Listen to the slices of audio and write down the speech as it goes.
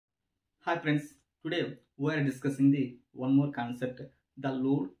Hi friends, today we are discussing the one more concept, the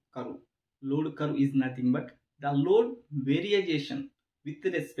load curve. Load curve is nothing but the load variation with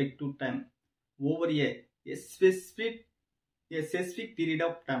respect to time over a specific period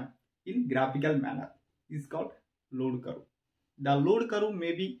of time in graphical manner is called load curve. The load curve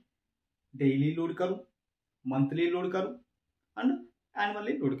may be daily load curve, monthly load curve and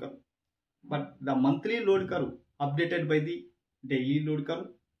annually load curve. But the monthly load curve updated by the daily load curve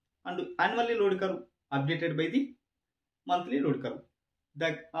and annually load curve updated by the monthly load curve.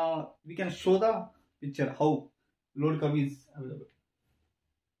 That we can show the picture how load curve is available.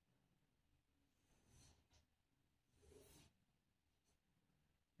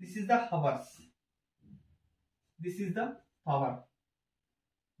 This is the hours. This is the power.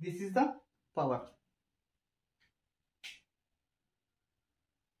 This is the power.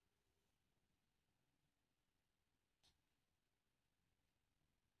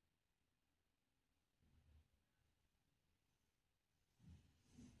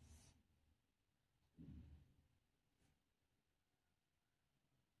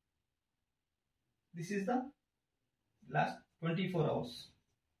 This is the last 24 hours.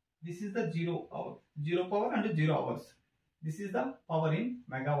 This is the 0 hour, 0 power and 0 hours. This is the power in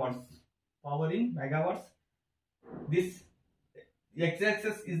megawatts. Power in megawatts. This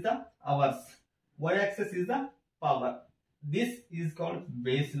x-axis is the hours. Y-axis is the power. This is called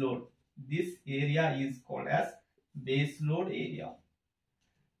base load. This area is called as base load area.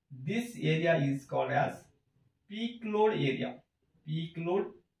 This area is called as peak load area. Peak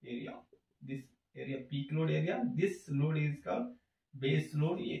load area. This area peak load area. This load is called base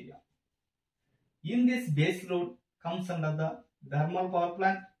load area. In this base load comes under the thermal power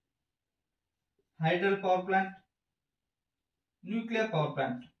plant, hydro power plant, nuclear power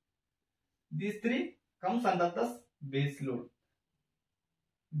plant. These three comes under the base load.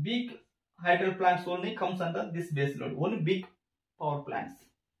 Big hydro plants only comes under this base load. Only big power plants.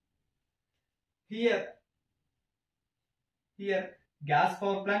 Here gas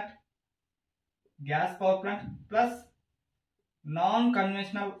power plant plus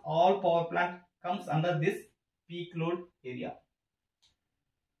non-conventional all power plant comes under this peak load area.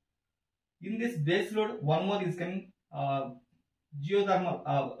 In this base load, one more is coming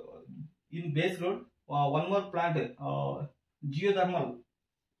geothermal. In base load, one more plant geothermal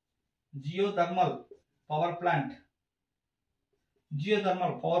power plant.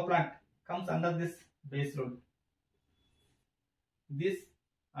 Geothermal power plant comes under this base load. This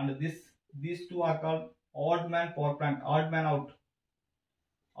and this, these two are called odd man power plant, odd man out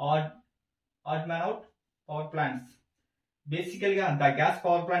power plants. Basically, the gas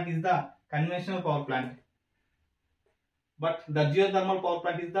power plant is the conventional power plant, but the geothermal power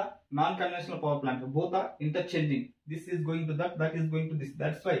plant is the non-conventional power plant. Both are interchanging. This is going to that, that is going to this.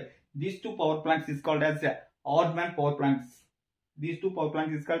 That's why these two power plants is called as odd man power plants. These two power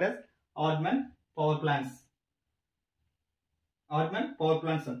plants is called as odd man power plants. Odd man power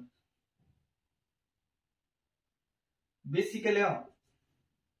plants. Basically,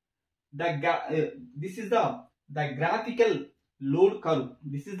 this is the graphical load curve.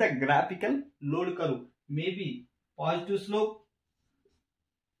 This is the graphical load curve. Maybe positive slope,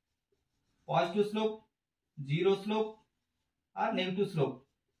 zero slope, or negative slope.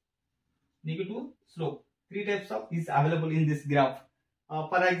 Three types of is available in this graph.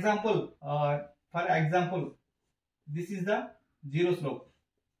 For example, this is the zero slope.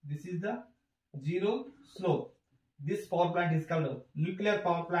 This is the zero slope. This power plant is called nuclear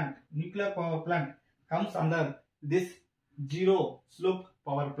power plant. Nuclear power plant comes under this zero slope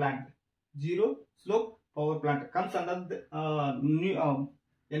power plant. Zero slope power plant comes under the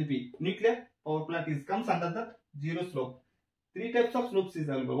NP. Nuclear power plant comes under the zero slope. Three types of slopes is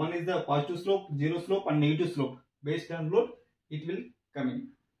available. One is the positive slope, zero slope, and negative slope. Based on load, it will come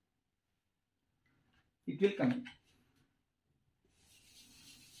in. It will come in.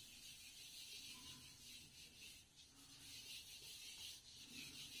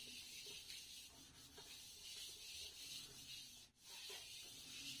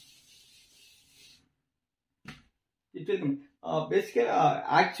 It will come. Basically,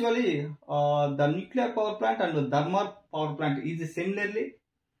 actually, the nuclear power plant and the thermal power plant is similarly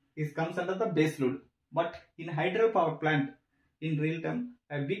comes under the base load. But in hydro power plant, in real time,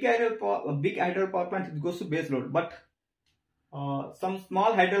 a big hydro power plant it goes to base load. But some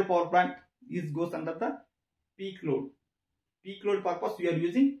small hydro power plant goes under the peak load. Peak load purpose we are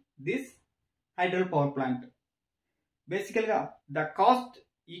using this hydro power plant. Basically, the cost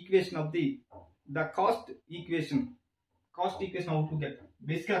equation how to get.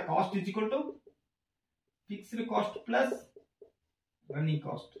 Basically, cost is equal to fixed cost plus running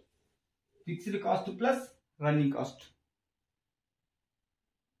cost. fixed cost plus running cost.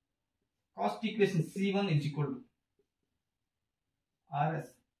 Cost equation C1 is equal to Rs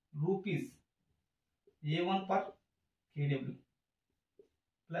rupees A1 per kW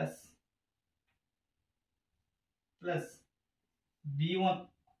plus B1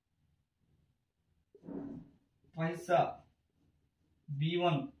 paisa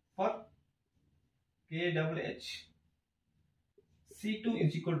B1 per kWh. C2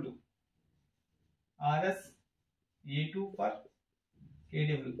 is equal to Rs A2 per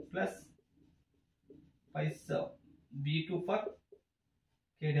kW plus paisa B2 per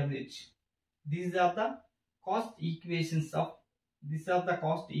kWh. These are the cost equations of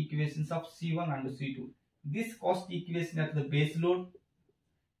C1 and C2. This cost equation at the base load,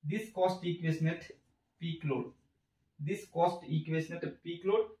 this cost equation at peak load, this cost equation at peak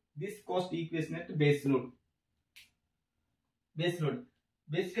load, this cost equation at base load.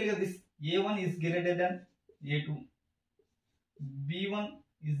 Basically this A1 is greater than A2, B1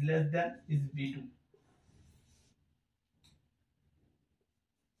 is less than is B2.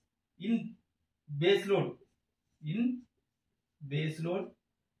 In base load,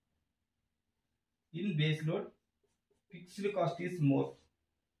 fixed cost is more.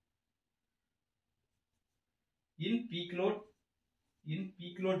 In peak load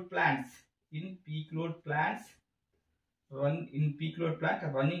plants,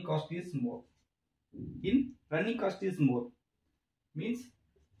 running cost is more. In running cost is more means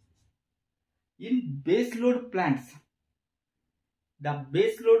in base load plants,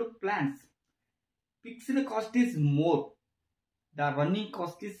 fixed cost is more, the running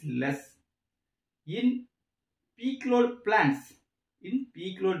cost is less. In peak load plants,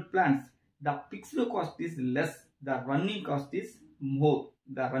 the fixed cost is less, the running cost is more.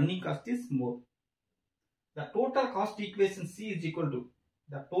 The total cost equation C is equal to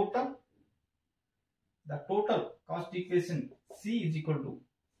the total cost equation C is equal to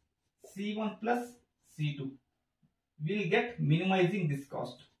C1 plus C2. We will get minimizing this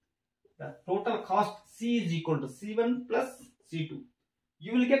cost. The total cost C is equal to C1 plus C2.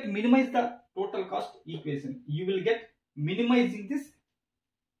 You will get minimize the total cost equation. You will get minimizing this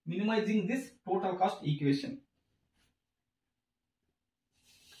total cost equation.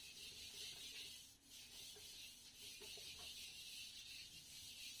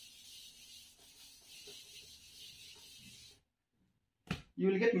 You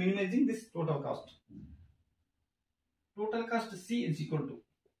will get minimizing this total cost. Total cost C is equal to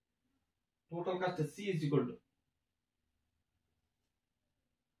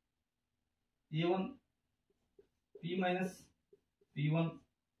A1 P minus P1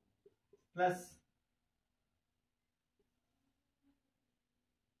 plus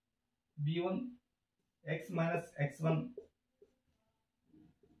B1 X minus X1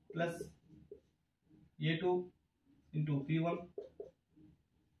 plus A2 into P1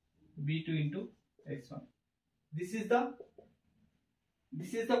 B2 into X1. This is the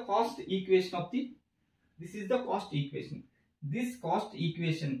cost equation of This cost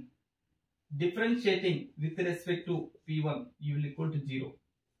equation differentiating with respect to P1 you will equal to 0.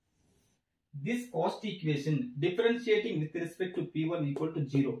 This cost equation differentiating with respect to P1 equal to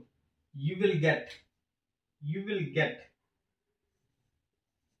 0. You will get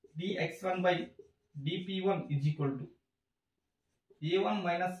dx1 by dp1 is equal to A1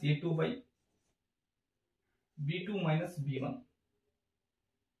 minus A2 by B2 minus B1.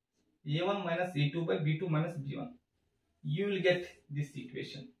 A1 minus A2 by B2 minus B1. You will get this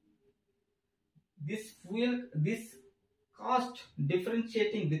equation. This cost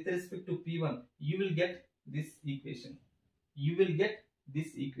differentiating with respect to P1, you will get this equation.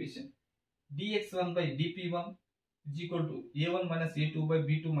 Dx1 by dp1 is equal to A1 minus A2 by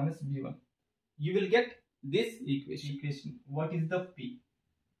B2 minus B1. You will get this equation. What is the P?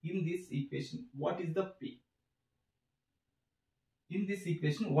 In this equation, what is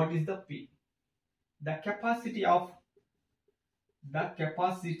the P? The capacity of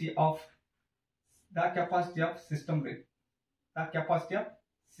system rate.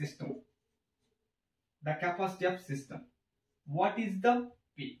 The capacity of system. What is the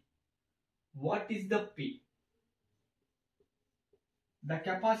P? The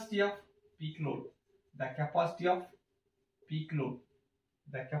capacity of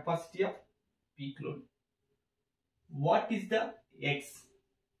peak load. What is the X?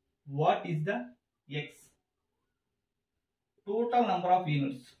 Total number of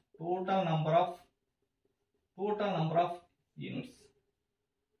units.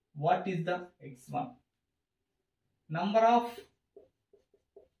 What is the X1? Number of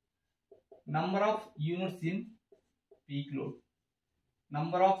units in peak load.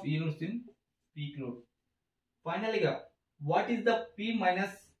 peak load. Finally, what is the P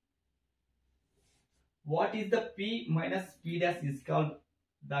minus P dash is called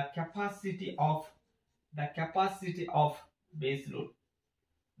the capacity of base load.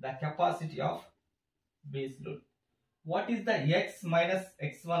 The capacity of base load. What is the X minus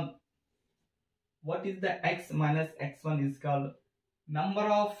X1? What is the X minus X1 is called number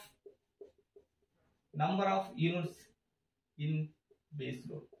of units in base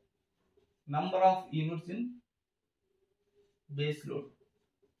load. Number of units in base load.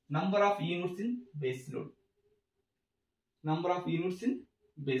 Number of units in base load. Number of units in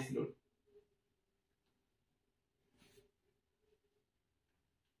base load.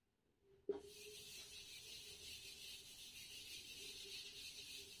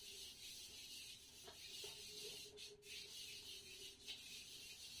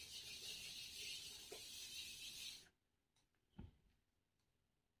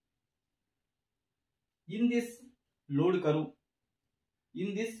 In this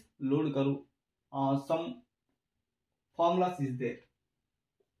load curve, some formulas is there.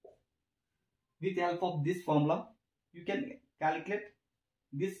 With the help of this formula, you can calculate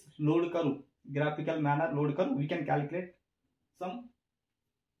this load curve, graphical manner load curve. We can calculate some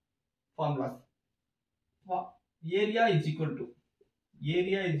formulas. Area is equal to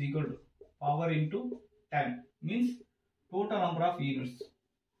power into time, means total number of units.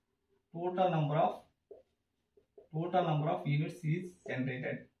 Total number of units is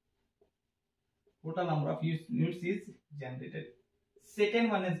generated. Total number of units is generated. Second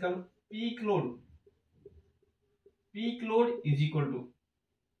one is called peak load. Peak load is equal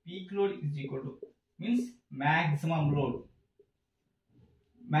to means maximum load.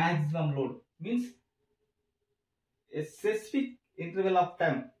 Maximum load means a specific interval of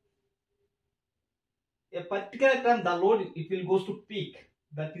time. A particular time the load it will goes to peak.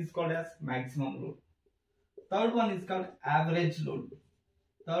 That is called as maximum load. Third one is called average load.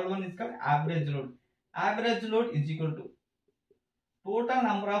 Average load is equal to total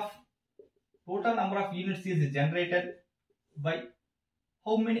number of units is generated by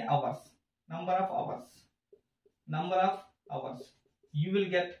how many hours? Number of hours. You will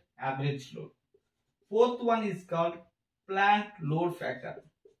get average load. Fourth one is called plant load factor.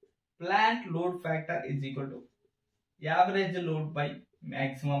 Plant load factor is equal to average load by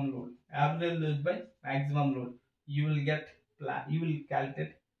maximum load. Average load by maximum load. You will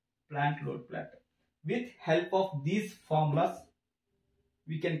calculate plant load factor. With help of these formulas,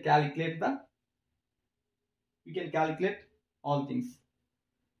 we can calculate all things.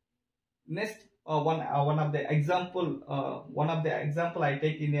 Next, one of the example I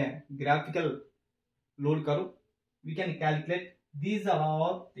take in a graphical load curve. We can calculate these are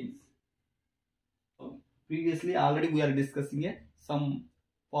all things. Previously, already we are discussing some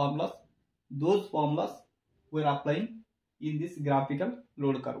formulas. Those formulas we are applying in this graphical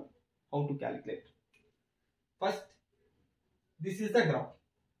load curve. How to calculate? First, this is the graph.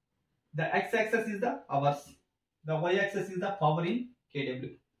 The x-axis is the hours. The y-axis is the power in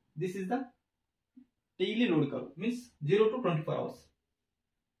kW. This is the daily load curve, means 0 to 24 hours.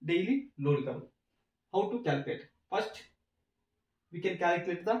 Daily load curve. How to calculate? First, we can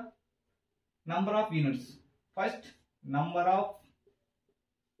calculate the number of units. First,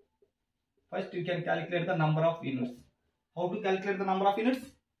 you can calculate the number of units. How to calculate the number of units?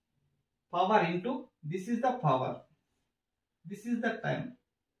 Power into, this is the power. This is the time.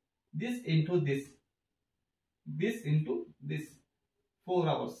 This into this. This into this. 4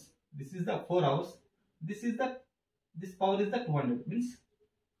 hours. This is the 4 hours. This power is the 200. Means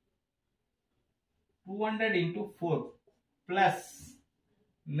 200 into 4 plus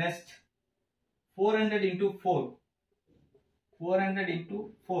next 400 into 4. 400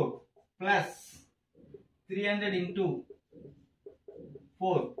 into 4 plus 300 into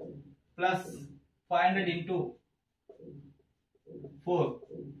 4 plus 500 into 4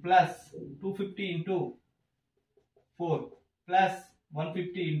 plus 250 into 4 plus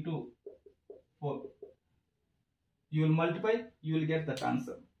 150 into 4. You will multiply, you will get that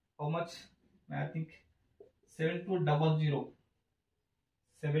answer. How much? I think 7200.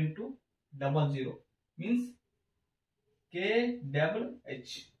 7200 means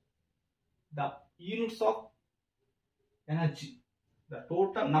kWh. The units of energy. The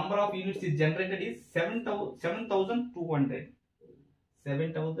total number of units is generated is 7,200.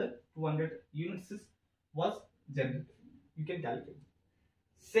 7,200 units was generated. You can calculate.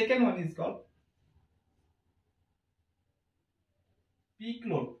 Second one is called peak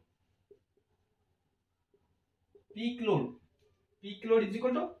load. Peak load is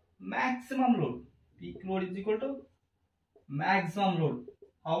equal to maximum load. Peak load is equal to maximum load.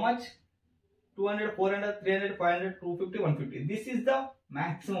 How much? 200, 400, 300, 500, 250, 150. This is the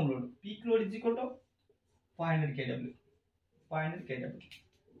maximum load. Peak load is equal to 500 kW. 500 kW.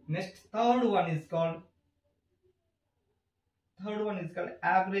 Next, third one is called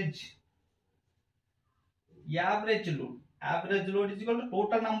average. Average load. Average load is equal to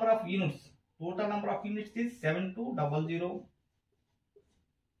total number of units. Total number of units is 7200.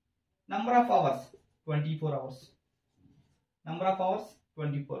 Number of hours 24 hours. Number of hours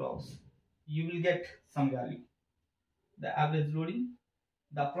 24 hours. You will get some value. The average loading,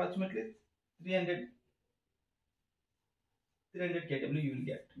 the approximately 300 kW you will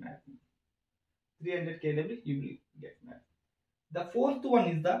get. 300 kW you will get. The fourth one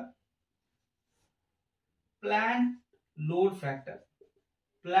is the plant load factor.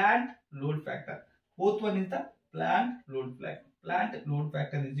 Plant load factor. Fourth one is the plant load factor. Plant load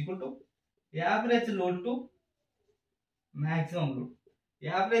factor is equal to average load to maximum load.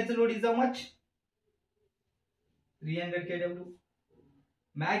 Average load is how much? 300 kW.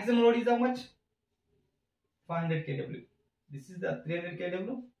 Maximum load is how much? 500 kW. This is the 300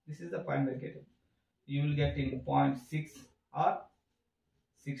 kW. This is the 500 kW. You will get in 0.6 or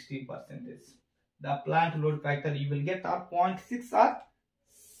 60%. The plant load factor you will get are 0.6 or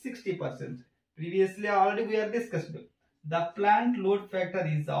 60%. Previously already we are discussed. The plant load factor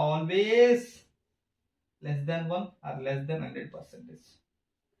is always less than 1 or less than 100%.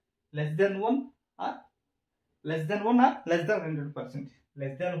 Less than 1 or less than 1 or less than 100%.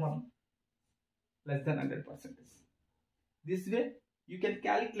 Less than 1, less than 100%. This way you can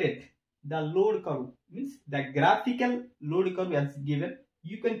calculate the load curve, means the graphical load curve as given.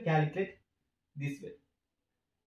 You can calculate this way.